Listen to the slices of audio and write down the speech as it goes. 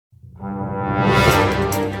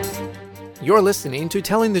You're listening to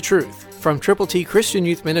Telling the Truth from Triple T Christian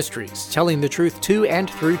Youth Ministries, telling the truth to and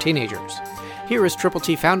through teenagers. Here is Triple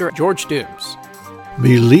T founder George Dooms.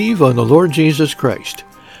 Believe on the Lord Jesus Christ.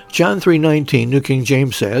 John 3:19, New King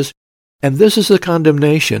James says, "And this is the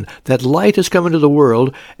condemnation, that light has come into the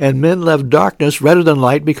world, and men loved darkness rather than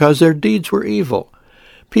light because their deeds were evil."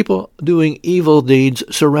 People doing evil deeds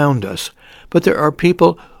surround us, but there are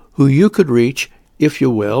people who you could reach, if you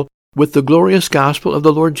will, with the glorious gospel of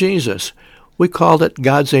the Lord Jesus. We call it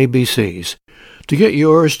God's ABCs. To get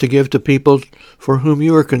yours to give to people for whom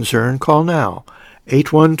you are concerned, call now,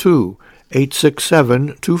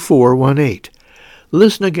 812-867-2418.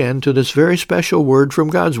 Listen again to this very special word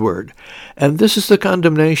from God's Word. "And this is the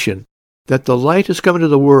condemnation, that the light has come into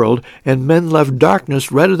the world, and men loved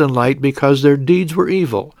darkness rather than light because their deeds were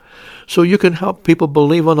evil." So you can help people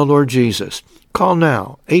believe on the Lord Jesus. Call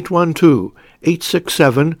now,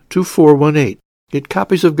 812-867-2418. Get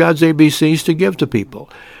copies of God's ABCs to give to people.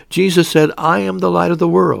 Jesus said, "I am the light of the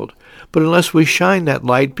world." But unless we shine that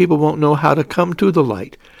light, people won't know how to come to the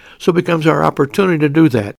light. So it becomes our opportunity to do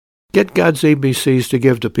that. Get God's ABCs to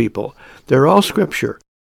give to people. They're all Scripture.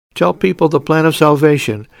 Tell people the plan of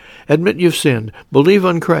salvation. Admit you've sinned. Believe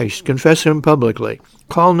on Christ. Confess Him publicly.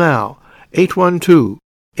 Call now,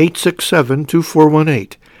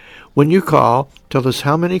 812-867-2418. When you call, tell us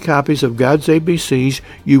how many copies of God's ABCs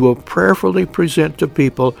you will prayerfully present to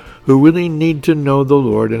people who really need to know the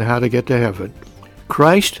Lord and how to get to heaven.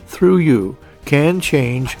 Christ, through you, can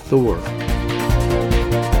change the world.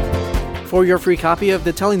 For your free copy of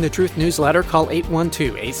the Telling the Truth newsletter, call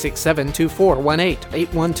 812-867-2418,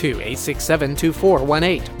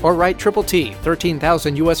 812-867-2418, or write Triple T,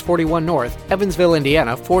 13,000 U.S. 41 North, Evansville,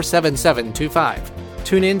 Indiana, 47725.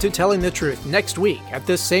 Tune in to Telling the Truth next week at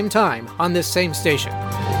this same time on this same station.